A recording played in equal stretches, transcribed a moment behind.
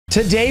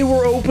Today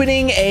we're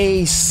opening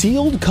a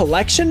sealed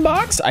collection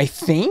box. I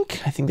think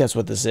that's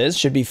what this is.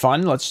 Should be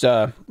fun. Let's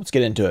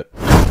get into it.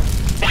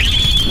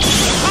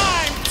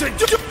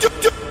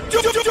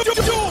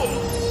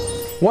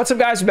 What's up,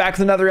 guys? We're back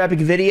with another epic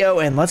video,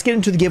 and let's get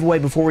into the giveaway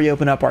before we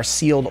open up our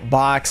sealed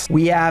box.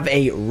 We have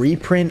a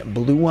reprint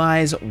Blue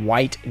Eyes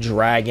White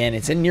Dragon.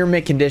 It's in near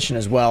mint condition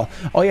as well.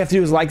 All you have to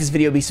do is like this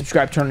video, be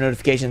subscribed, turn on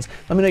notifications.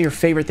 Let me know your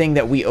favorite thing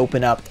that we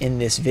open up in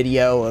this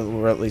video,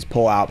 or at least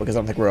pull out, because I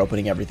don't think we're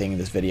opening everything in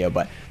this video,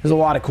 but there's a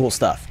lot of cool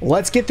stuff.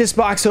 Let's get this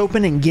box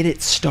open and get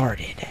it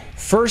started.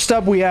 First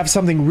up, we have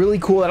something really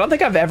cool. I don't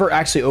think I've ever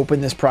actually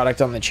opened this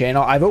product on the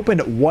channel. I've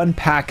opened one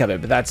pack of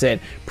it, but that's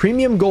it.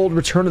 Premium Gold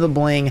Return of the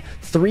Bling,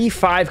 3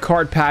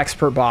 5-card packs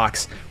per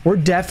box. We're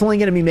definitely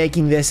going to be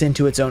making this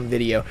into its own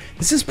video.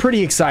 This is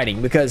pretty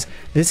exciting because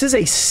this is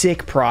a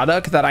sick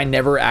product that I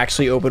never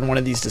actually opened one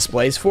of these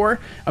displays for.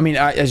 I mean,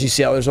 as you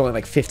see, there's only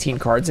like 15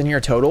 cards in here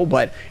total,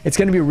 but it's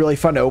going to be really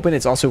fun to open.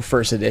 It's also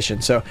first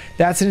edition, so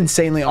that's an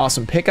insanely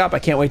awesome pickup. I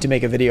can't wait to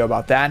make a video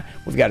about that.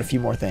 We've got a few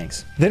more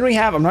things. Then we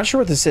have, I'm not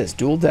sure what this is.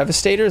 Dual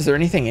Devastator. Is there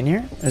anything in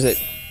here? Is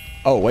it?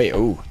 Oh, wait.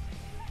 Ooh.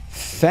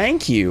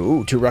 Thank you.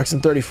 Ooh, 2 Rucks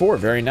and 34.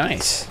 Very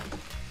nice.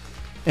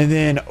 And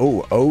then,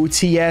 oh,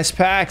 OTS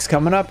packs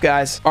coming up,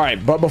 guys. All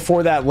right, but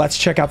before that, let's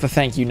check out the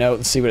thank you note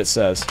and see what it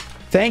says.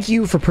 Thank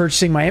you for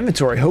purchasing my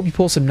inventory. Hope you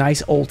pull some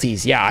nice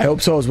ulties. Yeah, I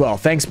hope so as well.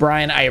 Thanks,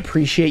 Brian. I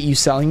appreciate you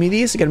selling me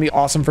these. It's going to be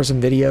awesome for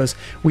some videos.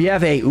 We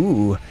have a,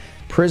 ooh,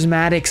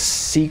 Prismatic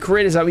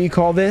Secret. Is that what you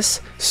call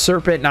this?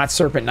 Serpent, not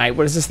Serpent Knight.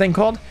 What is this thing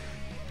called?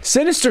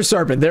 Sinister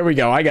Serpent. There we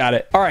go. I got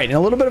it. All right, and a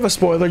little bit of a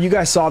spoiler. You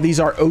guys saw these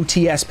are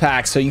OTS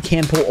packs, so you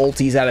can pull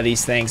ulties out of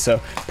these things.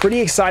 So pretty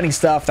exciting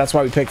stuff. That's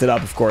why we picked it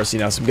up, of course. You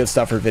know, some good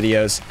stuff for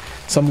videos.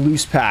 Some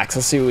loose packs.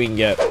 Let's see what we can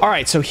get. All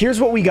right, so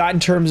here's what we got in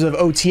terms of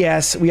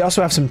OTS. We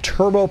also have some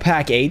Turbo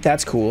Pack 8.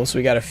 That's cool. So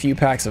we got a few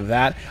packs of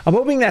that. I'm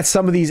hoping that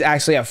some of these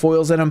actually have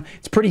foils in them.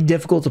 It's pretty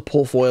difficult to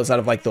pull foils out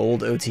of like the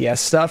old OTS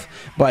stuff,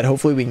 but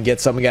hopefully we can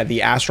get some. We got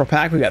the Astral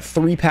Pack. We got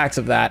 3 packs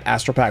of that.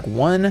 Astral Pack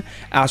 1,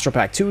 Astral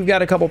Pack 2. We've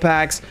got a couple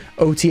packs.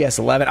 OTS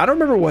 11. I don't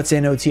remember what's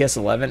in OTS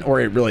 11 or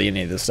really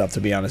any of this stuff, to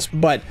be honest,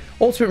 but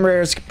Ultimate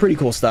Rares, pretty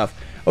cool stuff.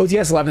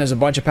 OTS 11, there's a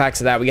bunch of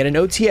packs of that. We got an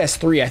OTS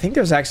 3. I think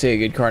there's actually a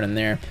good card in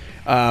there.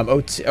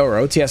 Or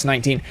OTS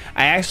 19.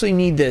 I actually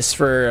need this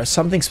for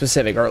something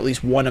specific, or at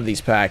least one of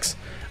these packs.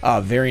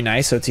 Very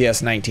nice.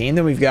 OTS 19.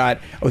 Then we've got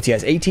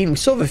OTS 18. We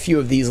still have a few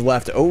of these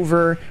left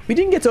over. We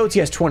didn't get to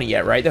OTS 20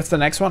 yet, right? That's the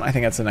next one. I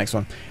think that's the next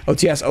one.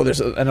 OTS, oh, there's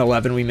an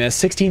 11 we missed.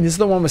 16, this is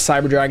the one with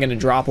Cyber Dragon and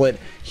Droplet.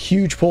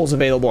 Huge pulls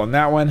available on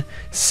that one.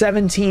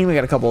 17, we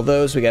got a couple of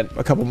those. We got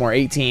a couple more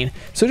 18.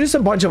 So just a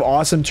bunch of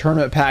awesome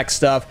tournament pack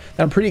stuff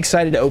that I'm pretty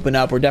excited to open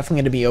up. We're definitely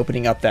going to be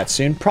opening up that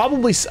soon.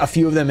 Probably a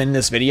few of them in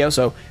this video,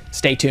 so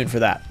stay tuned for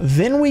that.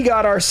 Then we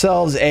got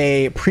ourselves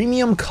a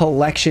Premium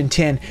Collection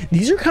 10.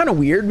 These are kind of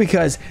weird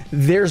because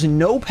there's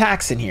no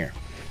packs in here.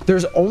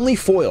 There's only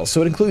foils,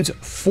 so it includes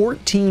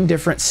 14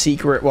 different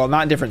secret, well,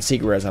 not different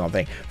secret rares, I don't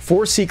think.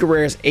 4 secret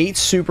rares, 8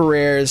 super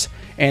rares,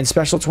 and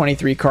special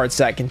 23 card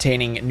set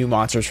containing new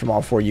monsters from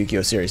all 4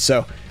 Yugioh series.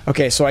 So,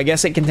 okay, so I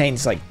guess it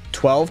contains like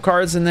 12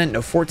 cards and then,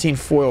 no, 14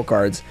 foil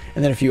cards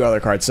and then a few other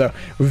cards. So,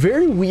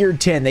 very weird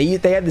 10. They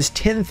had this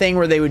 10 thing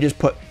where they would just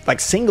put like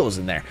singles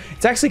in there.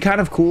 It's actually kind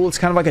of cool. It's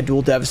kind of like a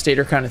Dual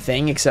Devastator kind of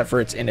thing, except for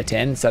it's in a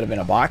 10 instead of in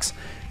a box.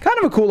 Kind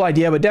of a cool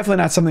idea, but definitely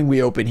not something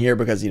we open here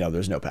because, you know,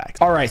 there's no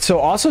packs. All right, so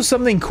also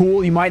something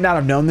cool, you might not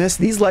have known this.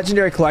 These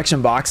Legendary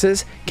Collection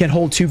boxes can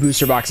hold 2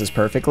 booster boxes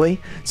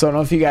perfectly. So I don't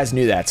know if you guys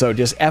knew that. So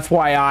just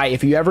FYI,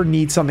 if you ever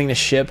need something to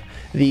ship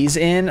these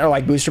in, or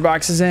like booster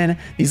boxes in,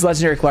 these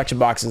Legendary Collection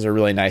boxes are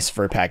really nice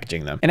for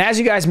packaging them. And as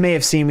you guys may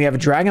have seen, we have a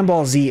Dragon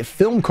Ball Z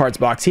film cards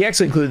box. He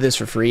actually included this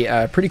for free.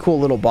 Pretty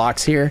cool little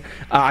box here.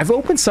 I've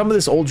opened some of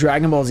this old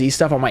Dragon Ball Z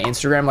stuff on my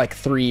Instagram like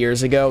 3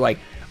 years ago, like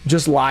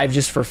just live,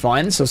 just for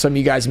fun. So some of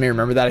you guys may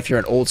remember that if you're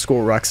an old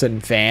school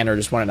Ruxin fan or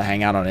just wanted to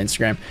hang out on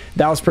Instagram.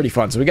 That was pretty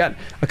fun. So we got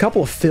a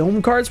couple of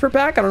film cards per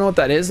pack. I don't know what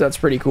that is. That's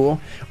pretty cool.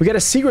 We got a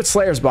Secret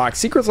Slayers box.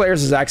 Secret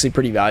Slayers is actually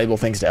pretty valuable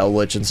thanks to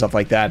Eldritch and stuff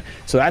like that.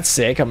 So that's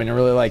sick. I mean, I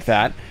really like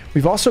that.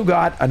 We've also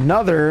got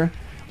another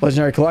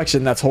Legendary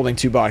Collection that's holding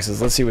 2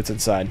 boxes. Let's see what's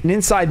inside. And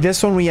inside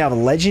this one, we have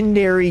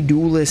Legendary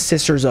Duelist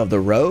Sisters of the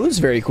Rose.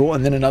 Very cool.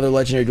 And then another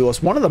Legendary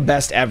Duelist. One of the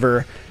best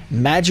ever.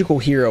 Magical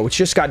Hero, which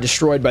just got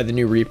destroyed by the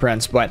new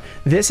reprints, but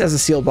this as a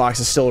sealed box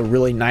is still a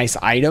really nice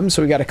item.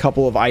 So we got a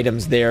couple of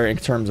items there in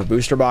terms of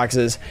booster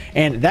boxes,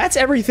 and that's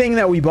everything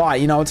that we bought.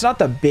 You know, it's not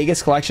the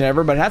biggest collection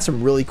ever, but it had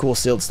some really cool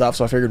sealed stuff,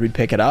 so I figured we'd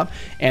pick it up.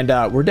 And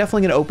we're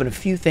definitely going to open a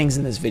few things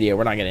in this video.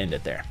 We're not going to end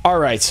it there. All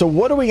right, so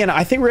what are we gonna,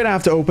 I think we're gonna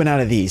have to open out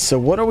of these. So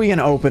what are we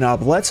gonna open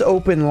up? Let's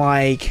open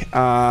like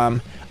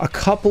a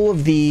couple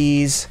of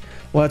these.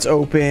 Let's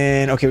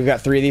open, okay, we've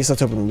got 3 of these.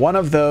 Let's open one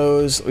of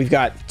those. We've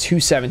got 2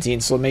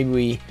 17s, so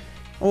maybe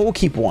we'll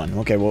keep one.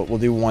 Okay, we'll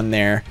do one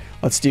there.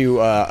 Let's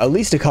do at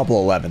least a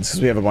couple 11s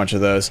because we have a bunch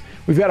of those.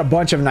 We've got a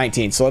bunch of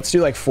 19s, so let's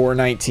do like 4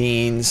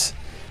 19s.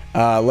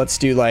 Let's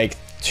do like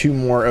 2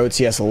 more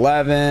OTS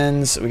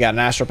 11s. We got an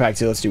Astro Pack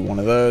 2. Let's do one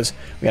of those.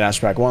 We got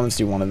Astro Pack 1. Let's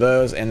do one of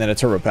those. And then a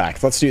Turbo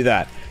Pack. Let's do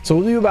that. So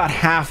we'll do about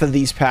half of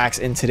these packs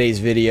in today's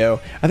video.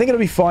 I think it'll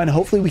be fun.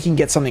 Hopefully we can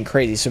get something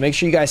crazy. So make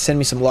sure you guys send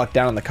me some luck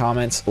down in the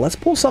comments. Let's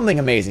pull something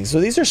amazing. So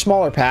these are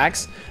smaller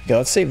packs. Okay,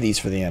 let's save these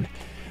for the end.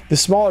 The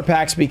smaller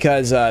packs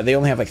because they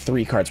only have like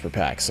 3 cards per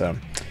pack. So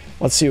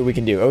let's see what we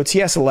can do.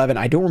 OTS 11.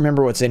 I don't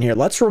remember what's in here.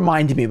 Let's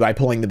remind me by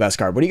pulling the best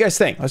card. What do you guys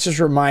think? Let's just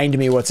remind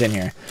me what's in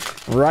here.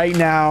 Right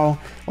now,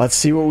 let's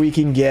see what we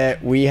can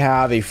get. We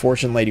have a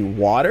Fortune Lady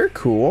Water.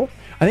 Cool.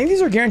 I think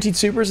these are guaranteed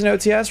supers in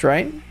OTS,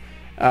 right?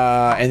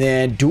 And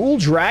then Dual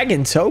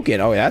Dragon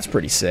Token. Oh, yeah, that's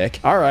pretty sick.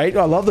 All right.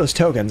 I love those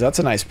tokens. That's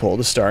a nice pull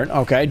to start.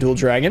 Okay, Dual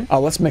Dragon. Oh,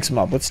 let's mix them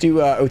up. Let's do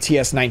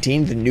OTS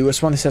 19, the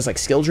newest one that says like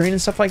skill drain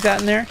and stuff like that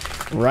in there.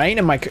 Right?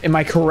 Am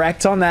I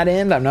correct on that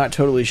end? I'm not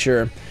totally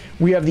sure.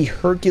 We have the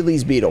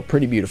Hercules Beetle.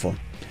 Pretty beautiful.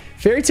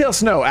 Fairy Tale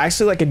Snow.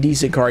 Actually like a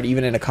decent card,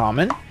 even in a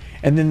common.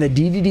 And then the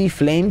DDD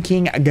Flame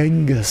King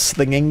Genghis.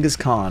 The Genghis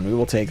Khan. We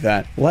will take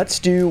that. Let's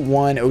do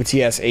one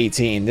OTS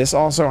 18. This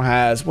also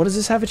has... What does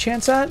this have a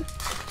chance at?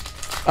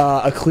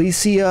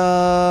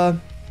 Ecclesia.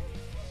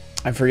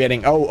 I'm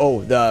forgetting.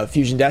 Oh, the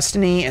Fusion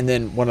Destiny, and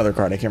then one other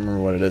card. I can't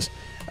remember what it is.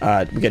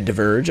 We got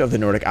Diverge of the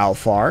Nordic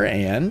Alfar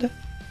and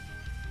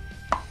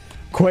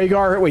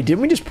Quagar. Wait,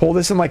 didn't we just pull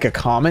this in like a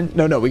common?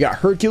 No, we got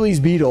Hercules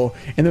Beetle,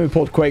 and then we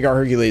pulled Quagar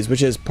Hercules,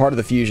 which is part of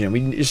the fusion.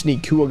 We just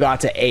need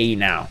Kuwagata A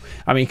now.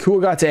 I mean,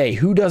 Kuwagata A.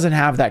 Who doesn't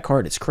have that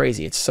card? It's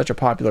crazy. It's such a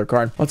popular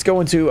card. Let's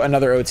go into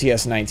another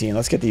OTS 19.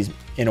 Let's get these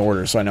in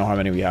order so I know how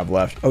many we have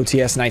left.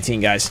 OTS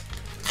 19, guys.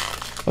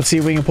 Let's see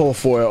if we can pull a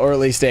foil, or at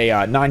least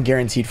a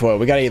non-guaranteed foil.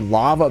 We got a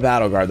Lava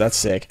Battle Guard. That's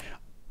sick.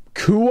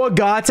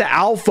 Kuwagata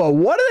Alpha.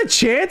 What are the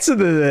chances of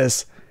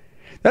this?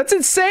 That's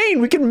insane.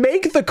 We can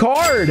make the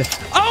card.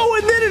 Oh,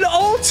 and then an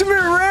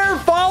ultimate rare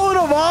followed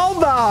of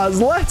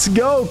Aldaz. Let's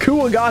go.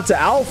 Kuwagata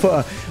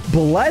Alpha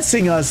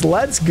blessing us.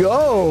 Let's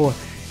go.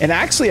 And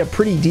actually a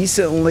pretty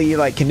decently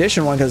like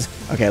conditioned one because,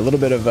 okay, a little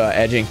bit of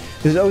edging.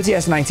 This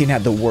OTS 19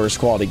 had the worst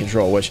quality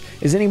control, which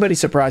is anybody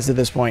surprised at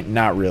this point?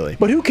 Not really.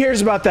 But who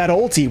cares about that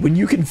ulti when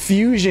you can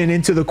fusion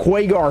into the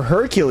Quagar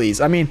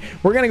Hercules? I mean,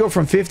 we're going to go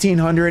from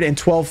 1500 and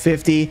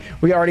 1250.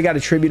 We already got a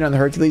tribute on the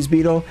Hercules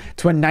Beetle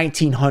to a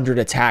 1900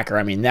 attacker.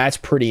 I mean, that's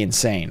pretty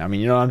insane. I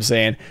mean, you know what I'm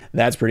saying?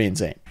 That's pretty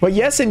insane. But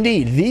yes,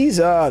 indeed,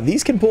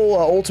 these can pull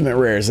ultimate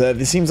rares.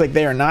 It seems like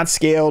they are not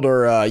scaled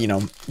or,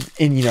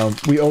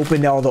 we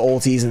opened all the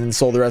ultis and then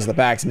sold the rest of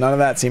the packs. None of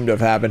that seemed to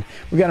have happened.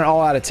 We got an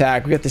all-out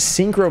attack. We got the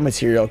synchro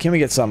material. Can we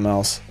get something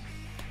else?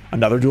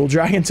 Another Dual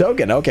Dragon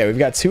Token. Okay, we've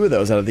got 2 of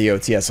those out of the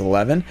OTS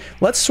 11.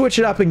 Let's switch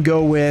it up and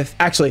go with...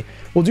 Actually,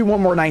 we'll do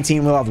one more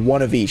 19. We'll have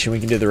one of each, and we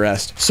can do the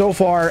rest. So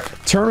far,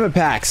 tournament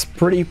packs.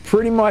 Pretty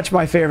much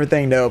my favorite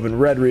thing to open.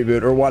 Red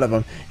Reboot, or one of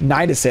them.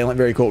 Night Assailant.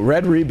 Very cool.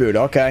 Red Reboot.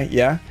 Okay,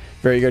 yeah.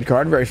 Very good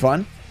card. Very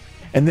fun.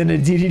 And then a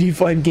DDD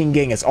Flame King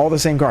Genghis. All the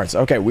same cards.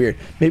 Okay, weird.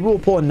 Maybe we'll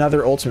pull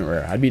another Ultimate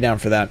Rare. I'd be down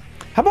for that.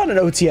 How about an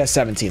OTS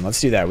 17? Let's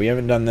do that. We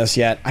haven't done this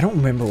yet. I don't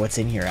remember what's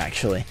in here,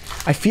 actually.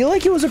 I feel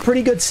like it was a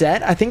pretty good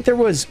set. I think there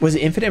was it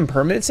Infinite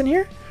Impermanence in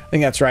here? I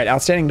think that's right.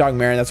 Outstanding Dog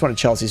Marin. That's one of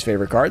Chelsea's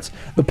favorite cards.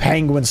 The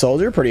Penguin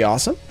Soldier. Pretty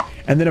awesome.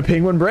 And then a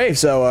Penguin Brave.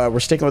 So we're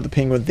sticking with the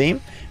Penguin theme.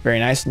 Very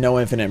nice. No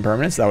Infinite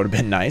Impermanence. That would have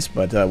been nice,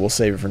 but we'll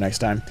save it for next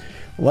time.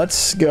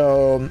 Let's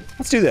go.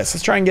 Let's do this.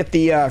 Let's try and get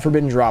the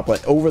Forbidden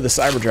Droplet over the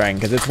Cyber Dragon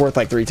because it's worth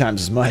like 3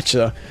 times as much.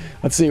 So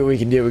let's see what we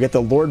can do. We get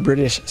the Lord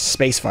British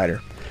Space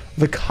Fighter.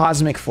 The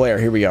Cosmic Flare.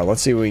 Here we go.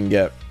 Let's see what we can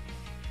get.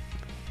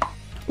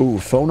 Ooh,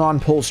 Phonon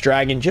Pulse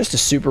Dragon. Just a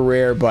super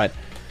rare, but,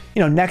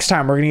 you know, next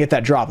time we're going to get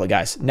that droplet,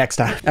 guys. Next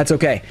time. That's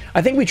okay.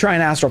 I think we try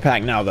an Astral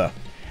Pack now, though.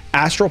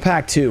 Astral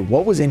Pack 2.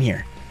 What was in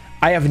here?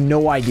 I have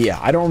no idea.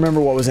 I don't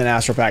remember what was in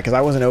Astral Pack because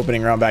I wasn't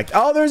opening around back.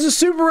 Oh, there's a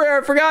super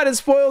rare. I forgot. It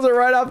spoils it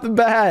right off the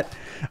bat.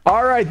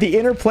 All right, the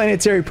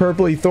Interplanetary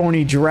Purpley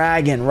Thorny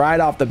Dragon right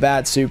off the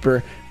bat.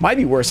 Super. Might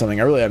be worth something.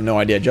 I really have no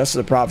idea. Justice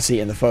of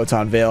Prophecy and the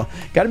Photon Veil.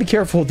 Got to be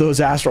careful with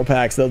those Astral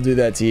Packs. They'll do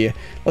that to you.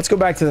 Let's go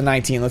back to the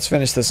 19. Let's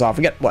finish this off.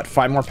 We got, what,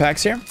 5 more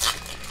packs here?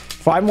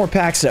 5 more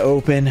packs to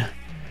open.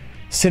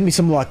 Send me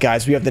some luck,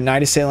 guys. We have the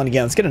Night Assailant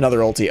again. Let's get another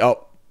ulti.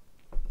 Oh.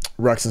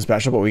 Ruxin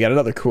special, but we got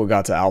another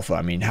Kuwagata Alpha.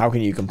 I mean, how can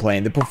you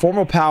complain? The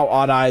Performa Pow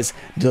Odd Eyes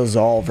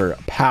Dissolver.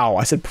 Pow.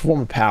 I said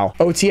Performa Pow.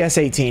 OTS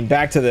 18.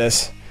 Back to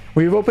this.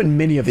 We've opened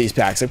many of these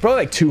packs. Like probably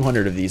like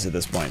 200 of these at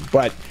this point.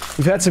 But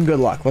we've had some good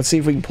luck. Let's see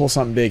if we can pull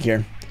something big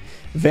here.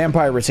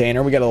 Vampire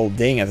Retainer. We got a little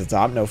ding at the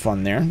top. No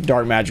fun there.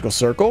 Dark Magical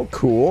Circle.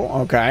 Cool.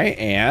 Okay.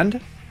 And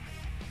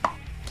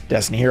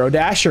Destiny Hero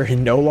Dasher,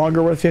 no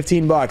longer worth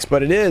 15 bucks,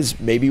 but it is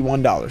maybe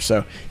 $1.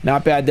 So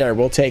not bad there.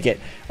 We'll take it.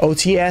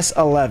 OTS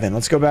 11.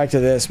 Let's go back to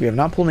this. We have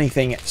not pulled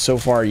anything so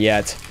far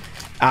yet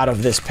out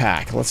of this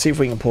pack. Let's see if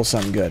we can pull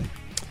something good.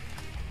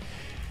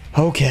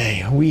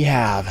 Okay, we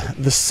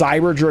have the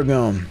Cyber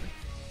Dragoon.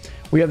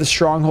 We have the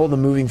Stronghold, the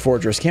Moving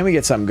Fortress. Can we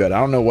get something good? I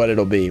don't know what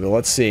it'll be, but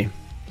let's see.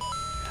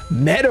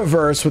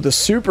 Metaverse with a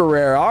super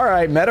rare. All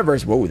right,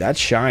 Metaverse. Whoa, that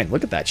shine.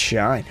 Look at that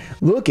shine.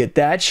 Look at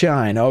that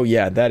shine. Oh,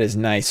 yeah, that is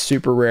nice.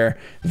 Super rare.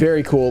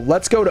 Very cool.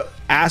 Let's go to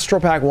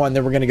Astral Pack 1.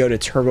 Then we're going to go to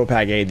Turbo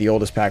Pack 8, the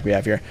oldest pack we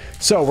have here.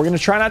 So we're going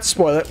to try not to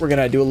spoil it. We're going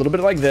to do a little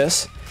bit like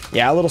this.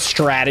 Yeah, a little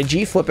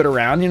strategy. Flip it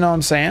around. You know what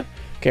I'm saying?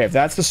 Okay, if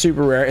that's the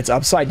super rare, it's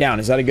upside down.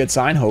 Is that a good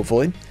sign?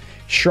 Hopefully.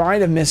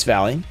 Shrine of Mist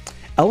Valley.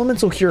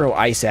 Elemental Hero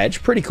Ice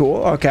Edge. Pretty cool.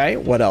 Okay,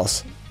 what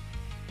else?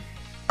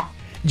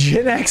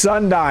 Gen X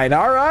Undyne.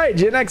 All right,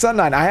 Gen X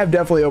Undyne. I have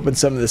definitely opened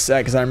some of this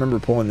set because I remember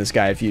pulling this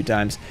guy a few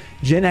times.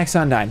 Gen X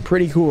Undyne.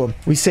 Pretty cool.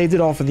 We saved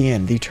it all for the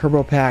end. The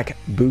Turbo Pack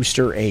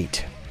Booster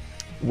 8.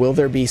 Will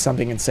there be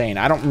something insane?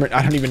 I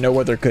don't even know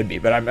what there could be,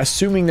 but I'm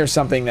assuming there's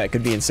something that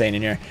could be insane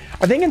in here.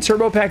 I think in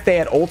Turbo Pack they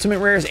had Ultimate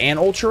Rares and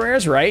Ultra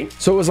Rares, right?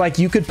 So it was like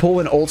you could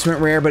pull an Ultimate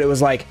Rare, but it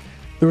was like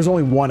there was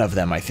only one of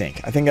them, I think.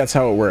 I think that's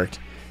how it worked.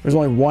 There's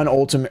only one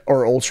Ultimate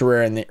or Ultra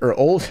Rare in the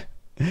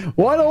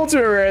one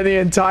Ultimate Rare in the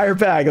entire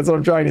pack. That's what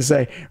I'm trying to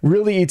say.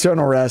 Really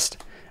Eternal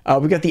Rest.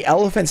 We got the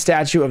Elephant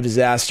Statue of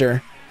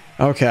Disaster.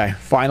 Okay,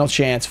 final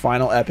chance,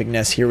 final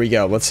epicness. Here we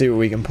go. Let's see what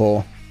we can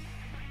pull.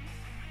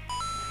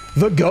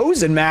 The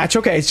Gozen Match.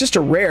 Okay, it's just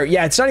a rare.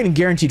 Yeah, it's not even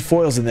guaranteed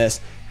foils in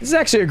this. This is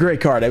actually a great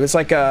card. It's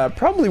like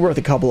probably worth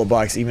a couple of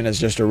bucks even as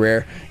just a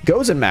rare.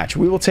 Gozen Match.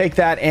 We will take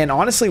that. And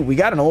honestly, we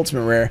got an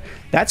ultimate rare.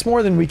 That's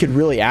more than we could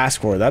really ask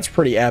for. That's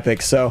pretty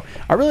epic. So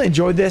I really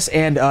enjoyed this.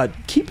 And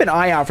keep an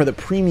eye out for the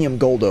premium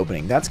gold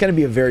opening. That's going to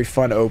be a very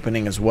fun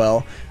opening as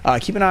well.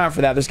 Keep an eye out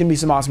for that. There's going to be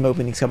some awesome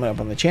openings coming up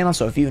on the channel.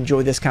 So if you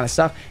enjoy this kind of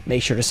stuff,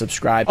 make sure to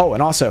subscribe. Oh,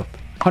 and also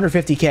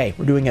 150K.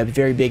 We're doing a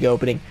very big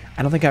opening.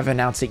 I don't think I've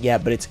announced it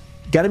yet, but it's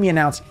got to be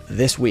announced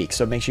this week,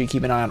 so make sure you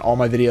keep an eye on all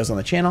my videos on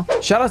the channel.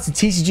 Shout out to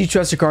TCG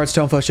Trusted Cards,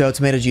 Tonefo Show,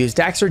 Tomato Juice,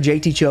 Daxter,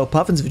 JT Cho,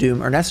 Puffins of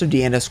Doom, Ernesto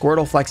Deanda,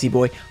 Squirtle, Flexi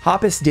Boy,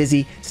 Hoppus,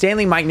 Dizzy,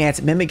 Stanley, Mike Nance,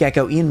 Mimic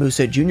Gecko, Ian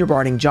Musa, Junior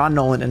Barding, John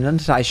Nolan,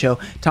 Anuntai Show,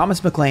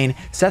 Thomas McLean,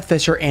 Seth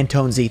Fisher, and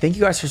Tone Z. Thank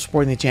you guys for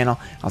supporting the channel.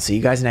 I'll see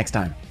you guys next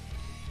time.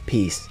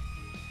 Peace.